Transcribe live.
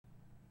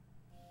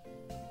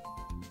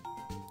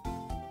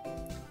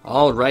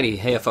Alrighty,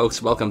 hey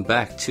folks, welcome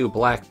back to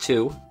Black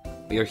 2.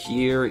 We are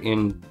here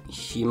in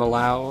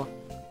Himalaya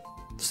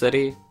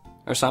City,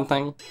 or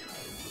something.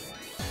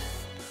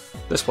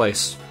 This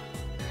place.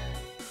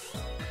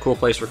 Cool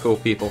place for cool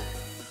people.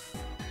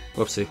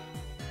 Whoopsie.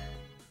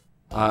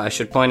 I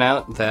should point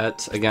out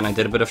that, again, I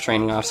did a bit of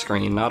training off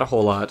screen, not a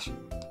whole lot,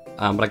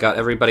 but I got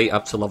everybody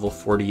up to level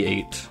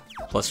 48,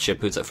 plus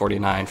Chip who's at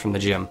 49 from the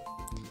gym.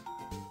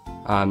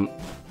 And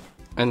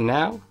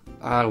now,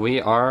 we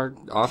are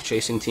off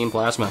chasing Team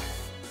Plasma.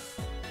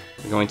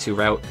 We're going to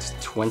Route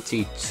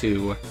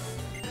 22.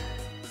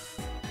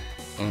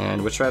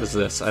 And which route is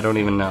this? I don't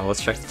even know.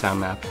 Let's check the town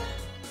map.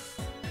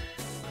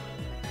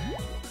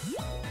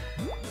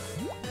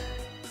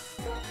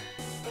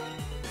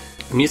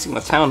 I'm using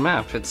the town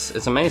map.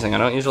 It's amazing. I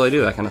don't usually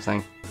do that kind of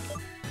thing.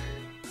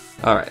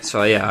 Alright,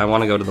 so yeah, I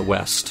want to go to the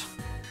west.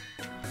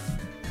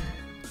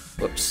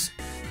 Whoops.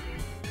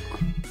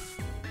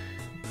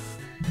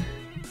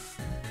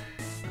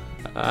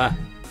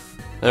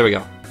 There we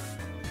go.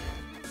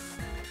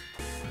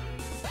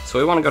 So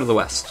we want to go to the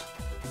west.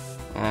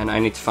 And I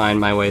need to find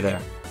my way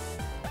there.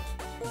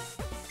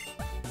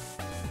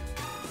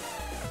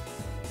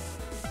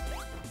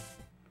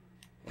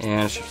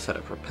 And I should set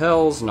up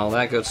repels and all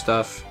that good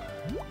stuff.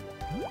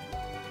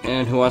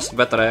 And who wants to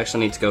bet that I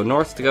actually need to go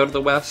north to go to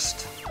the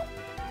west?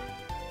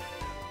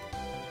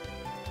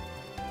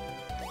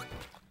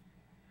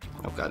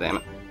 Oh,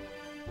 goddammit.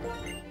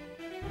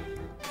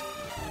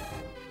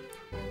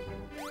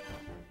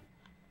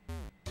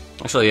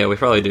 Actually, yeah, we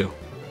probably do.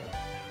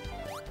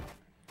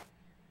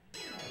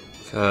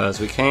 Because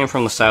we came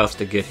from the south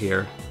to get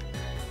here.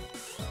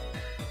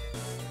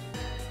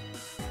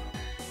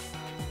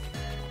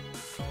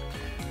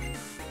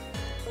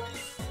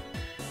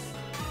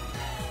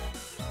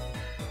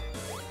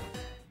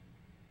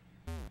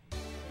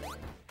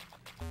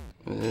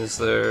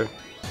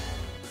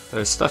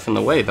 There's stuff in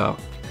the way, though.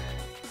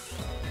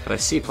 But I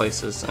see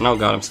places, and oh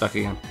god, I'm stuck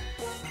again.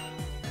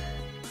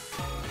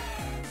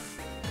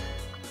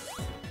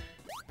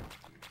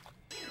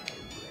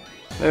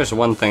 There's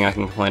one thing I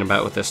can complain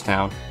about with this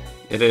town.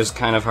 It is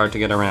kind of hard to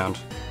get around.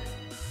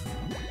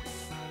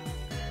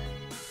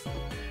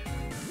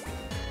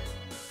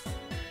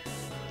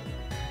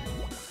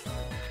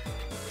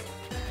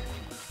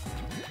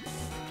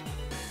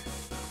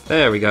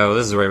 There we go,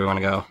 this is where we want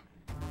to go.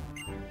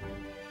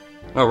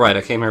 Oh right,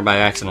 I came here by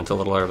accident a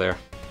little earlier.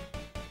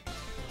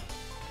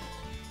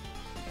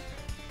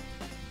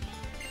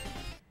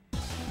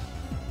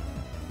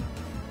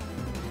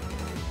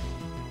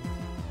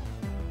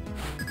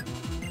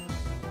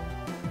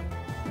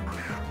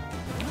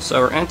 So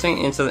we're entering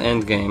into the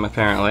end game,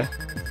 apparently,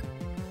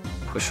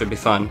 which should be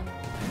fun.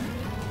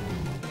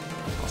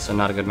 Also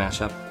not a good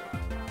matchup.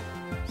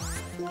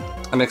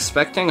 I'm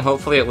expecting,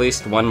 hopefully, at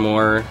least one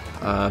more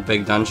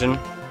big dungeon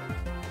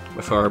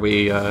before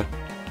we,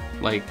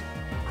 like,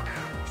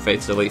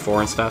 Fates Elite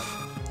 4 and stuff.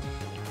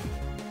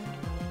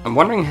 I'm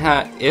wondering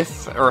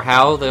if or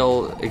how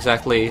they'll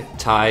exactly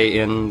tie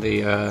in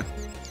the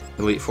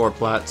Elite 4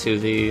 plot to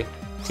the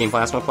Team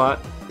Plasma plot.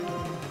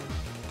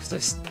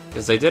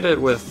 Because they did it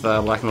with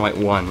Black and White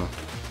 1.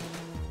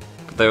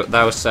 But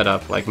that was set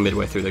up like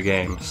midway through the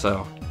game,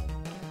 so...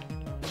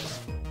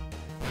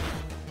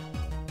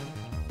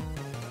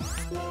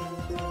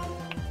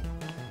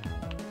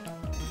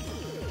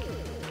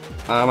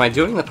 My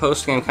doing the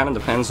post-game kind of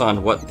depends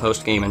on what the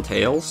post-game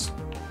entails.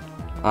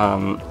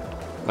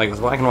 Like with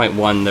Black and White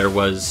 1, there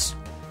was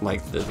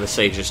like the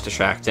sages to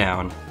track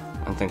down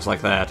and things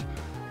like that.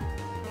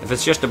 If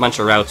it's just a bunch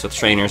of routes with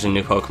trainers and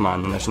new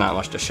Pokemon, then there's not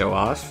much to show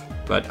off.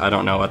 But I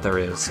don't know what there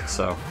is,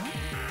 so...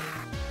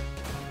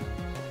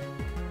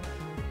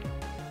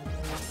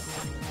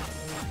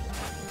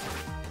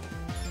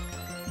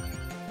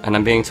 And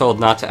I'm being told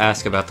not to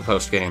ask about the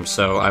post-game,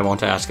 so I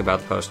won't ask about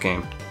the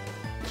post-game.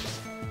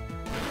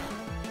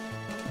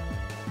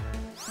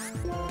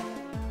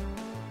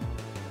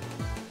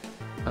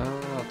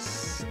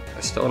 I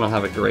still don't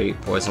have a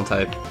great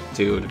poison-type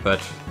dude,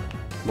 but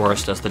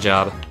Boris does the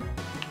job.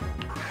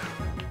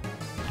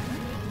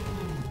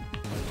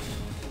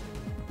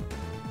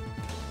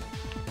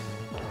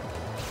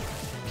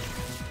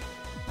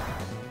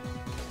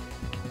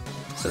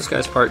 So this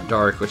guy's part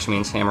dark, which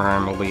means Hammer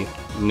Arm will be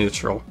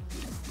neutral.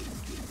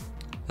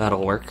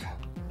 That'll work.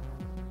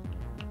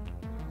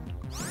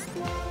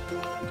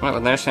 Well,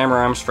 and there's Hammer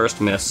Arm's first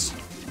miss.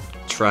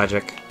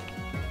 Tragic.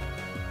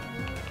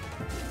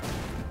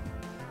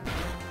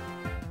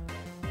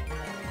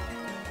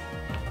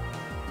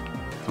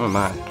 Oh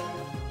my.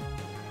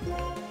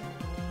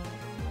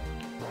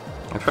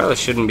 I probably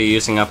shouldn't be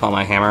using up all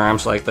my Hammer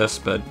Arms like this,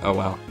 but oh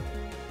well.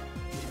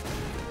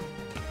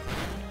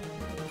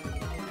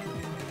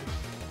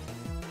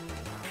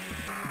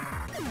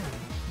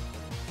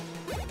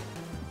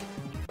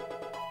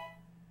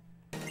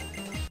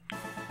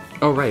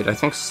 Oh right, I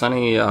think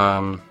Sunny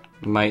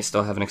might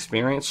still have an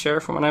experience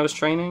share from when I was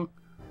training.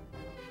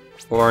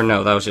 Or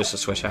no, that was just a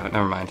switch out.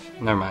 Never mind.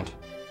 Never mind.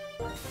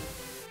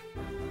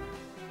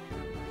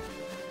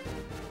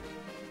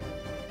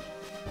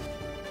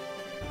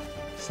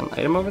 Is an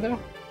item over there?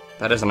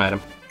 That is an item.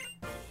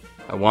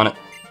 I want it.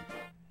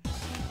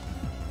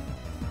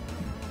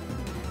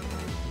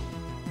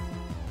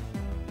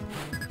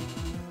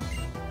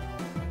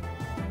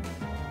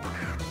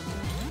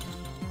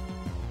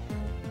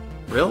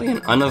 Really?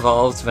 An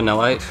unevolved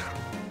Vanillite?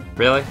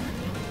 Really?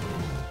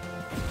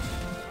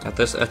 At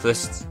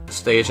this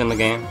stage in the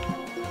game?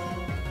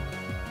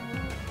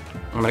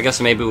 I guess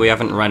maybe we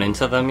haven't run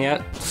into them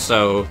yet,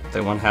 so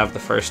they won't have the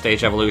first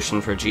stage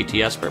evolution for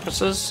GTS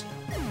purposes.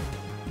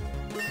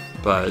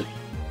 But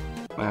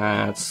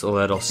that's a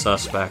little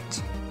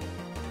suspect.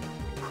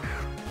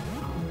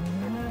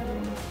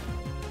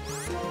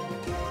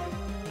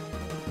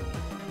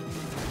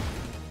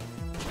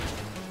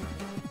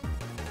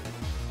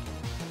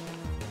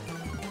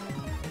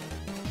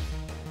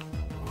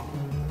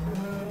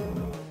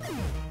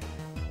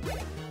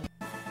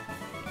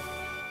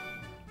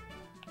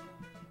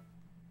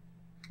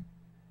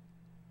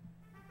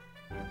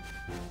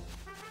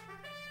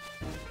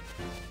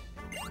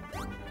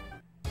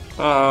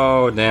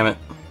 Oh, damn it.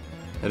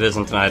 It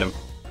isn't an item.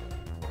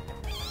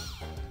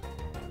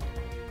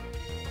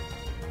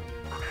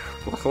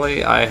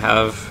 Luckily, I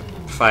have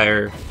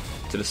fire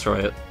to destroy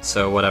it,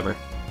 so whatever.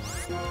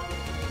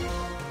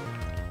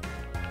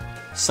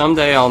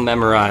 Someday I'll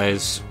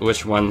memorize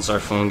which ones are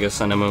Fungus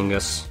and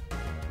Amoongus.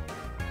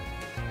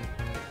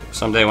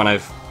 Someday when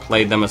I've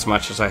played them as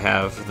much as I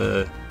have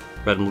the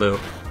Red and Blue.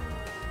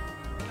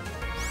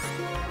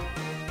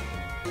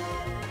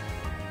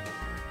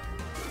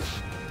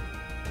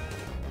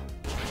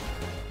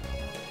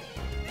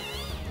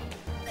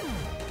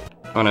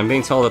 And I'm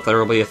being told that there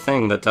will be a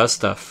thing that does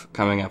stuff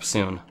coming up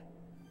soon.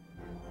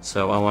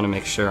 So I want to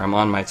make sure I'm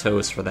on my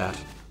toes for that.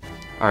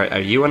 Alright, are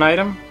you an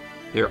item?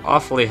 You're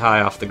awfully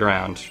high off the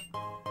ground.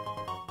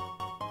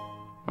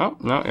 Oh,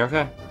 no, you're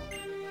okay.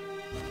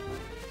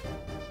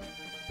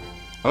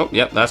 Oh,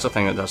 yep, that's the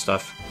thing that does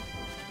stuff.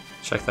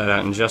 Check that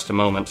out in just a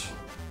moment.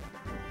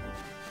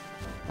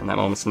 And that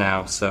moment's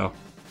now, so...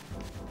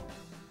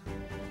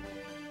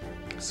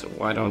 So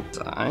why don't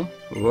I...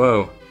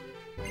 Whoa.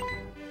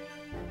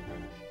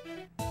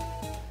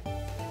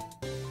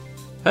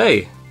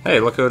 Hey! Hey,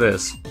 look who it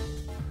is.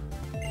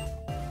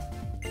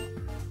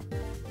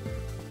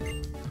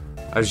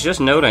 I was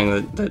just noting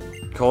that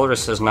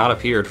Colress has not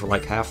appeared for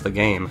like half the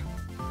game.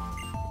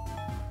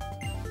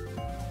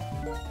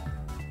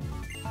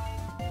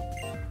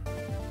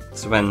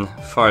 It's been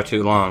far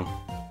too long.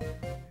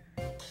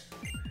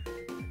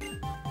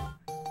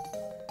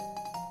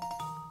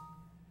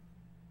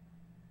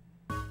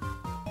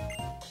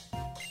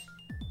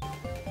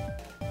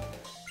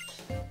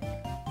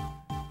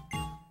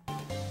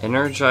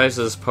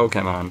 Energizes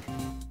Pokémon.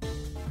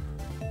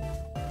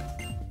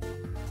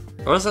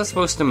 What is that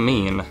supposed to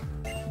mean?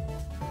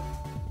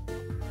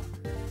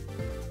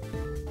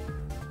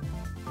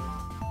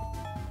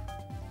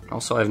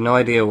 Also, I have no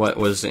idea what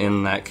was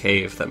in that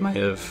cave that might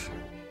have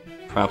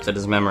prompted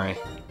his memory.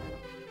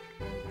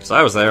 Because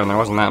I was there and there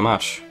wasn't that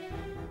much.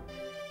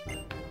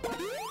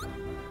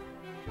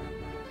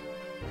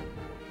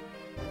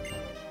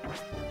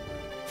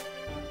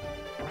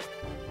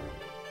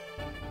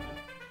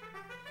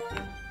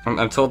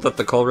 I'm told that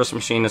the Colress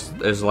machine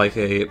is like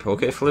a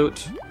Poké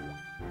Flute.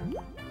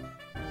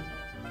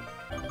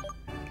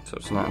 So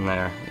it's not in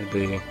there. It'd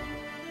be...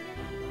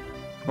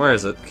 Where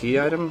is it? Key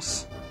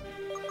items?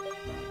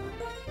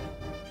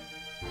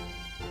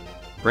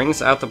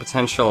 Brings out the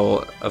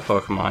potential of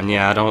Pokemon.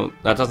 Yeah,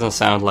 that doesn't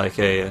sound like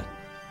a...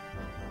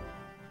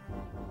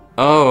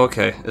 Oh,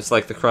 okay. It's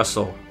like the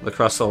Crustle. The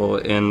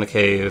Crustle in the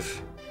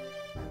cave.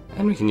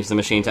 And we can use the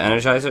machine to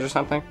energize it or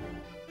something?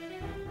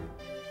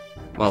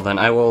 Well then,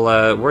 I will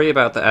worry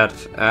about that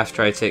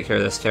after I take care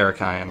of this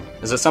Terrakion.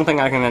 Is it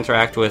something I can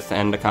interact with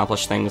and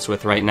accomplish things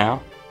with right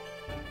now?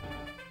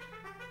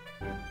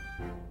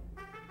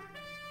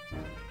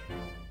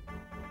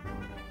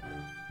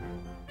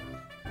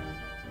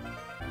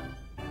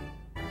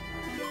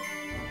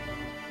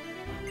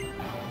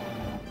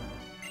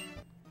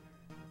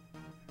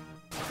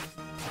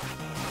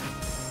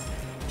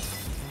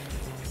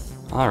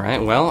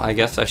 Alright, well, I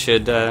guess I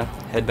should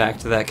head back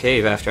to that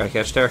cave after I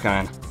catch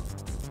Terrakion.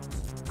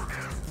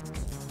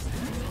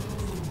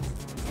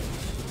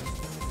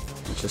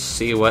 Just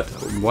see what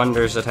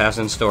wonders it has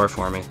in store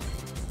for me.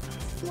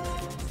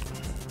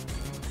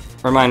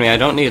 Remind me, I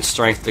don't need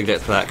strength to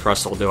get to that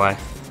Crustle, do I?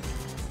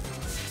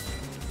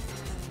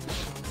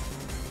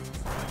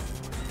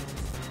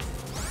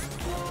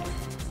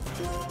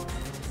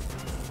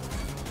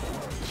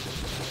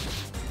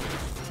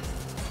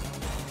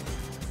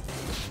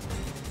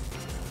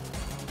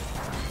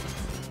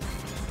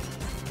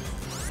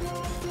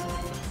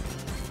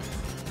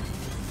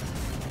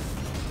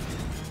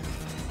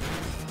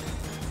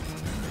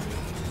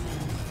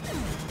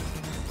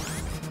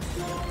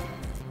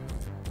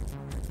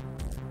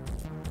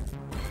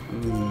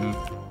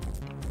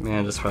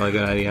 Man, that's probably a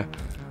good idea.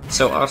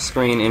 So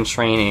off-screen in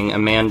training,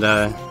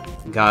 Amanda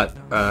got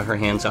her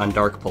hands on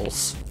Dark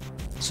Pulse.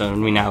 So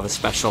we now have a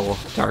special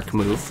dark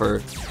move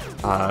for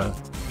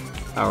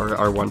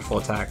our wonderful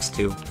attacks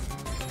to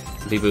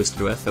be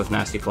boosted with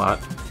Nasty Plot.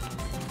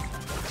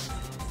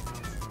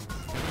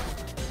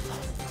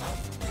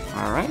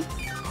 Alright,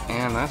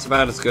 and that's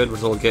about as good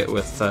as we'll get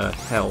with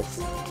health.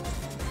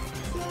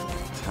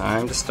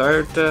 Time to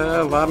start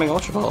lobbing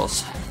Ultra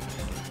Balls.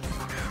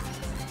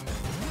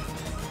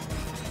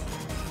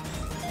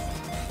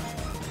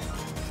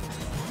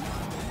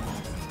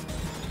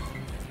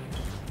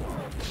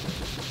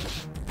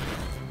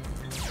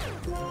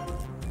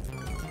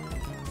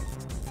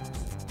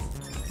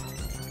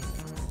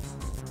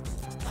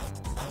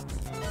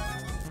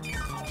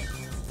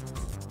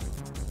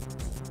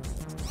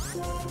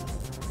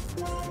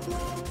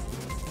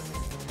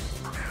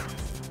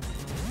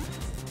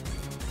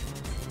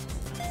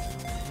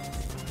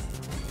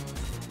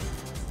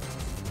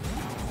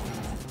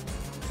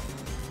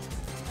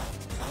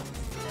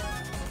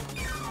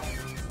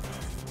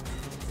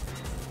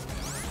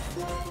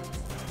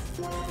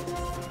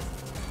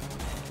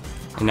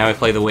 And now we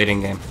play the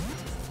waiting game.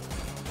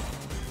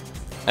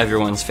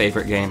 Everyone's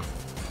favorite game.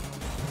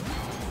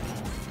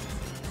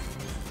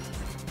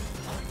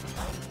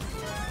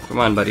 Come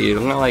on, buddy, you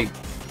don't wanna, like,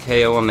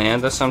 KO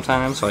Amanda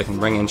sometime so I can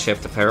bring in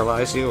Chip to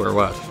paralyze you, or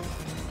what?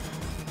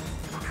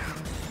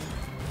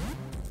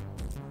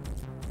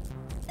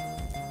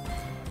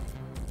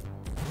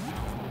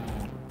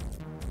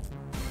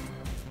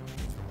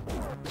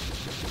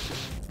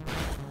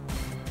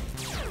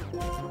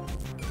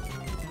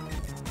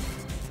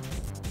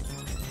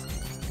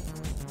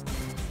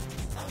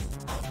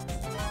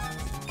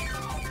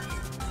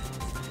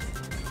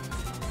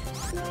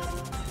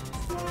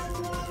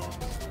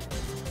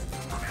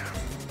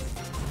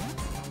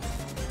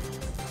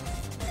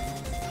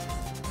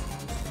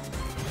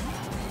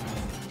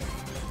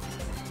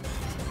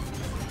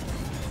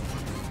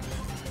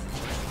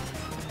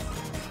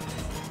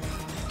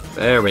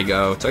 There we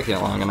go, took you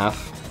long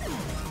enough.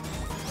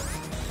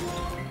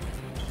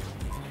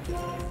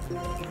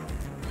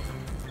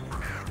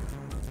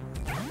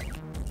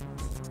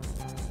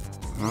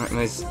 Alright,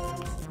 nice.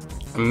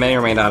 I may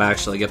or may not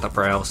actually get the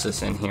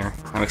paralysis in here.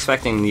 I'm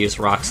expecting to use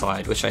Rock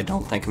Slide, which I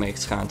don't think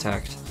makes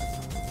contact.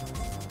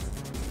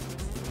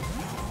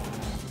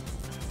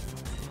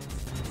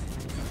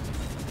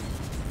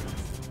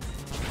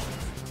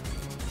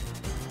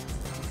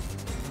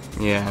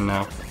 Yeah,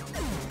 no.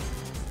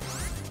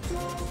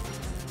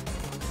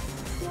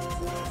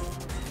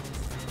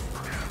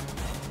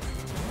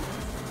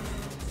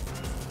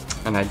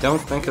 And I don't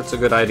think it's a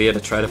good idea to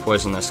try to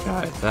poison this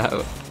guy. That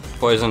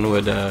poison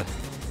would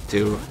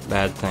do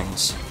bad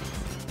things.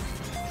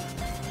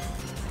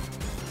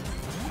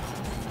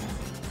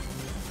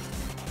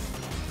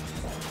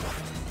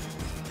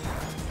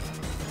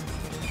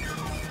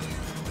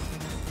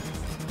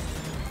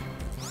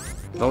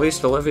 At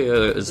least Olivia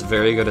is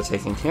very good at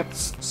taking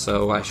hits,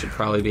 so I should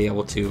probably be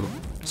able to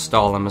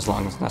stall him as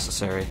long as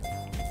necessary.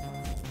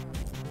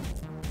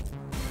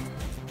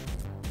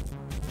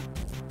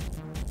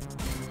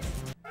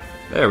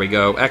 There we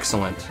go,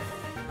 excellent.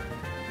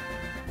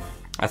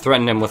 I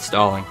threatened him with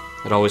stalling.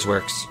 It always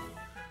works.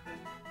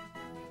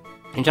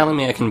 You telling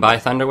me I can buy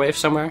Thunderwave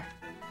somewhere?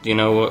 Do you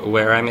know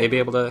where I may be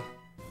able to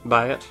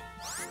buy it?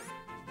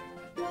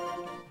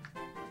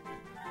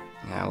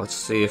 Yeah, let's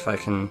see if I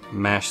can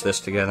mash this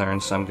together in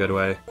some good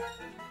way.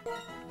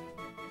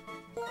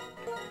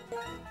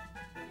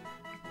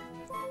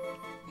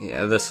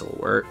 Yeah, this'll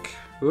work.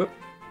 Whoop.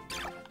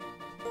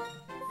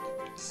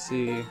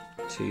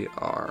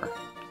 CTRL.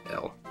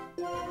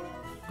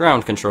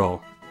 Ground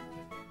control.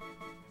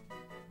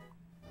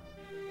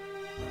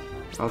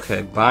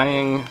 Okay,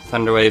 buying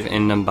Thunderwave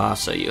in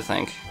Nimbasa, you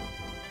think?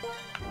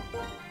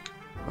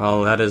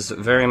 Well, that is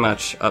very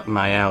much up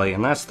my alley,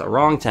 and that's the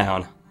wrong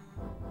town.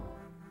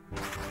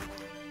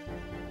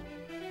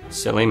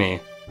 Silly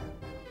me.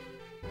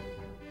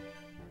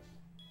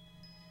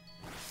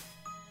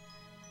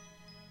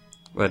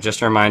 But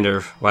just a reminder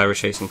of why we're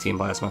chasing Team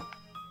Plasma.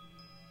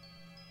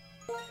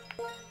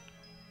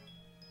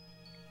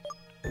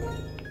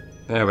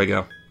 There we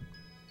go.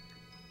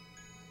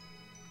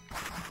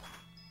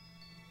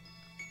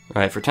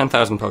 Right, for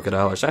 10,000 Poké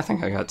Dollars. I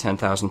think I got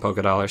 10,000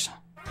 Poké Dollars.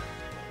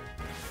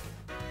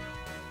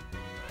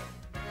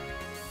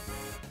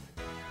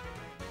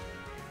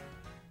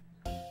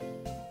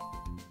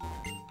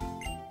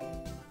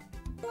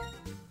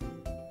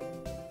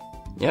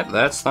 Yep,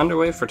 that's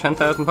Thunderwave for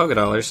 10,000 Poké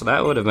Dollars, so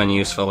that would have been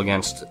useful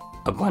against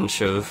a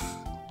bunch of,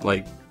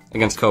 like,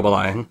 against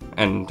Cobalion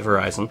and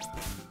Verizon.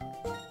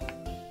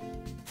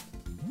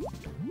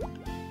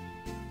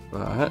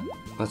 But,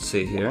 let's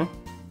see here.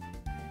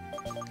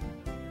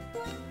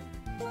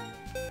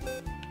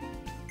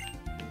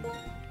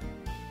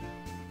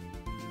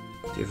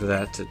 Give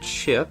that to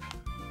Chip.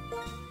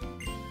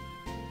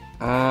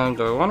 Do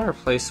I want to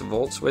replace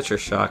Volt Switch or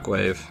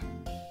Shockwave?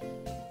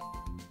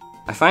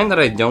 I find that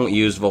I don't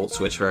use Volt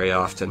Switch very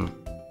often,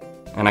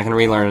 and I can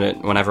relearn it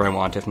whenever I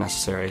want if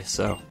necessary,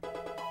 so...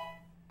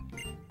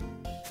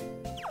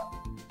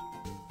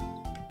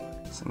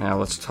 So now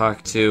let's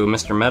talk to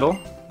Mr. Metal.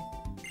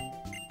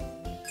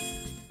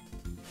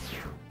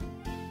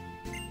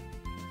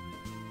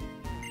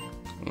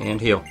 And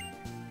heal.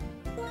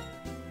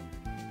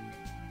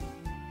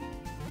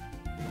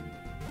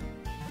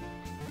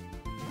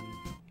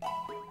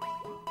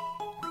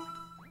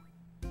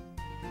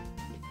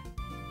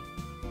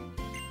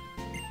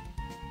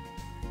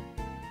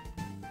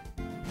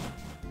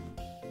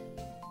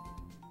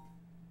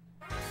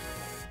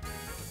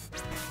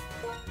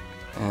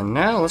 And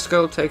now let's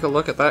go take a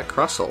look at that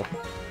Crustle.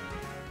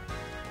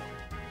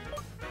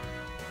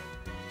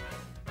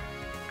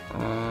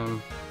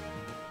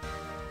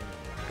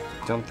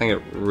 Don't think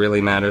it really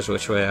matters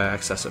which way I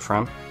access it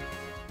from.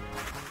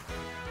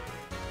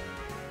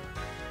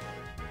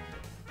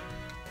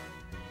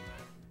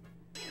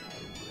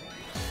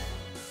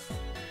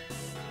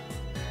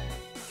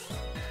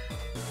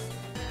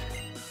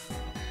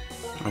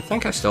 I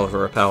think I still have a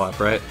repel up,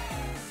 right?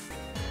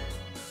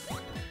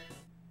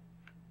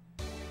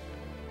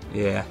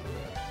 Yeah.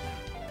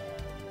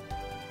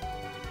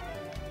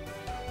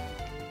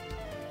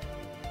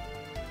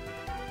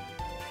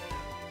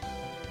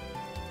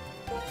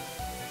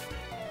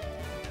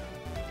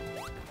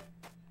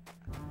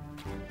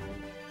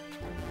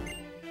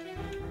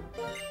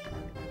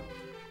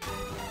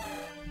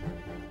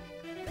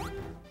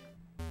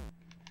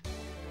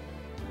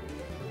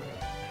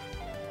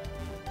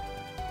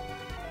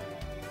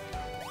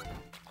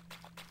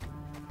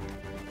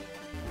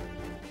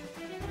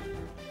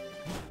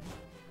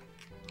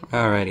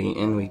 Alrighty,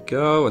 in we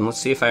go, and let's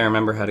see if I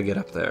remember how to get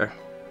up there.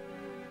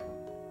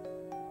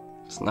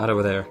 It's not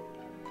over there.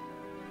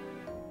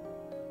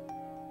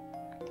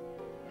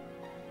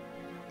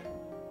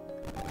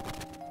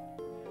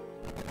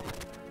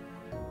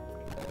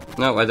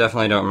 No, I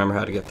definitely don't remember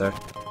how to get there.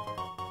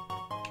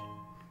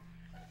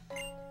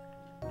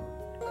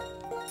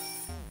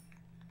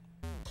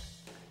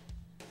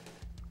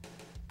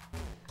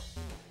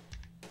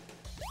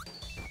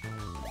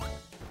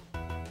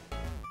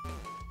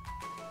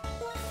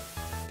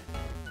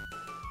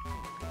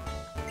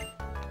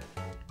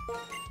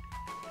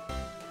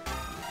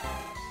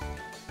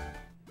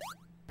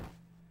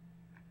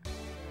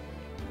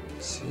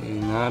 See,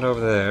 not over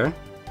there.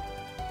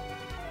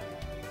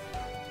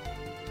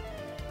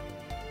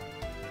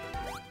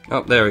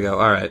 Oh, there we go.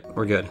 Alright,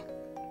 we're good.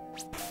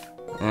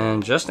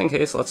 And just in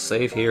case, let's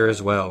save here as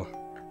well.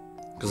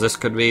 Because this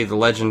could be the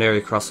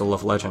legendary Crustle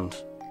of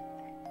Legend.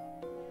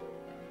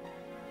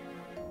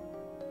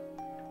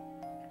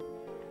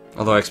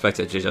 Although I expect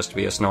it to just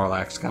be a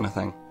Snorlax kind of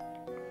thing.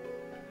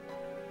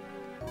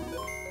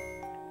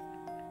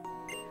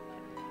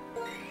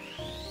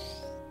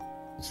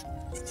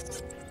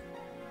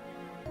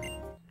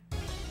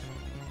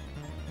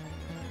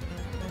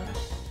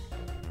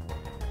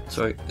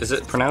 So, is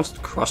it pronounced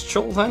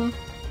Crustle then?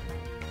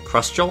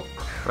 Crustle,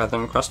 rather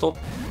than Crustle?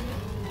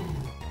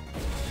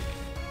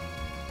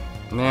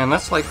 Man,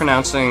 that's like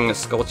pronouncing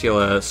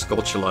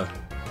Skulltula.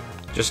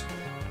 Just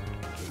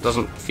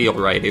doesn't feel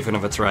right, even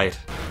if it's right.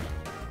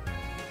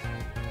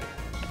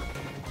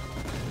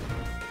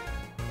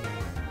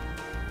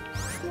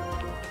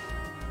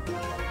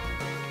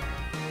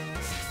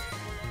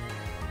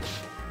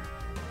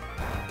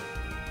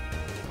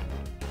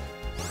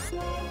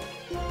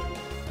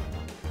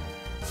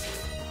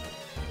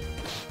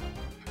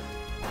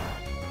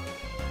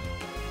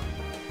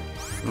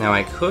 Now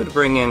I could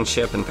bring in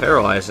Chip and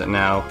paralyze it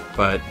now,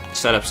 but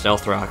set up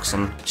Stealth Rocks,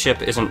 and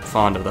Chip isn't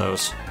fond of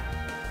those.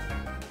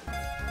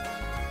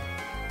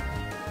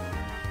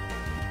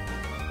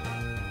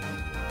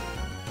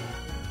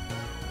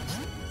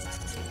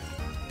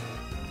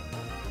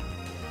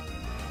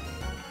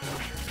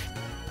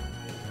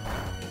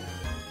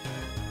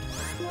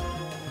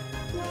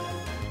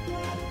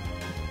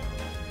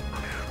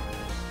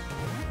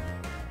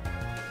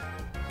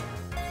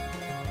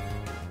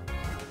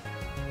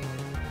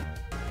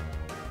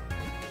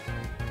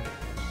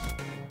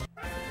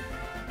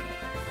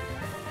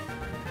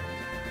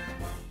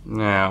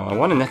 Now, I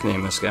want to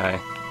nickname this guy.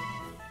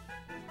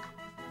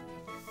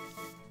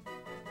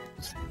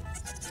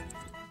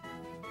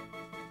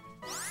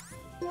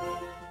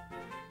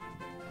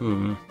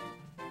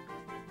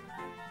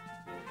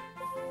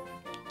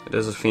 It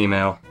is a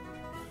female.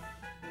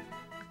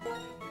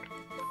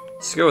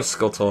 Let's go with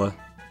Skulltula.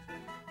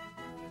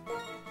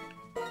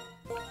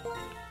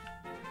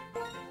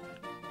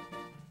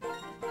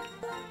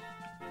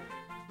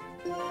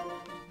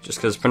 Just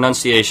because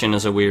pronunciation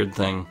is a weird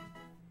thing.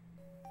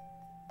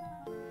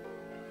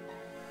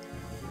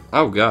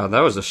 Oh god,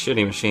 that was a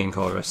shitty machine,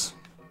 Colress.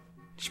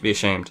 You should be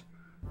ashamed.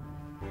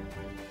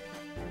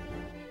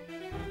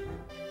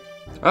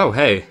 Oh,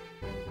 hey.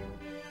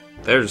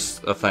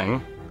 There's a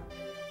thing.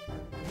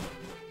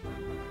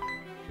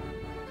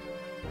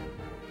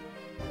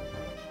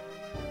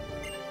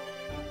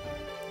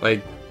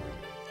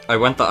 I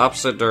went the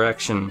opposite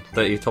direction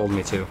that you told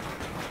me to.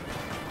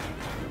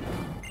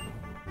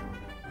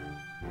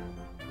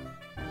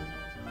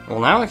 Well,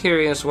 now I'm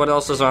curious what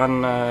else is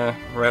on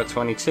Route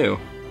 22.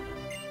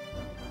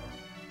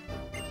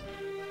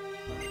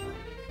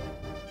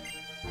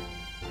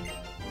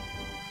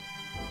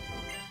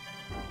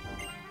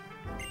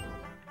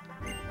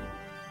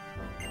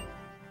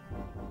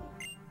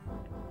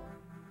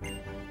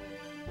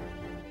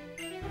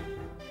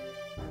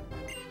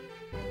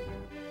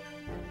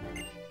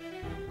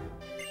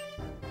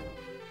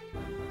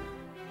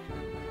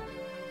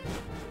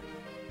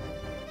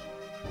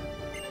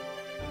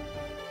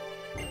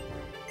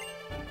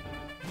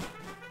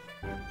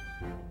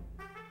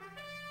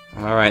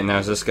 Alright, now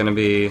is this gonna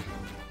be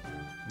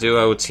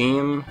duo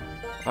team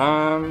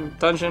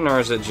dungeon, or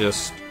is it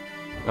just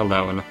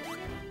alone?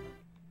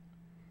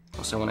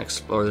 Also, I want to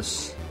explore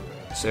this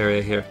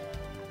area here.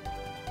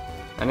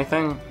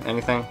 Anything?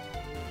 Anything?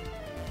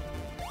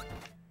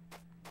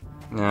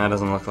 Nah, it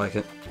doesn't look like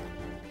it.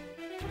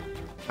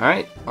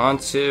 Alright, on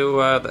to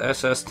the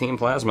SS Team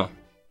Plasma.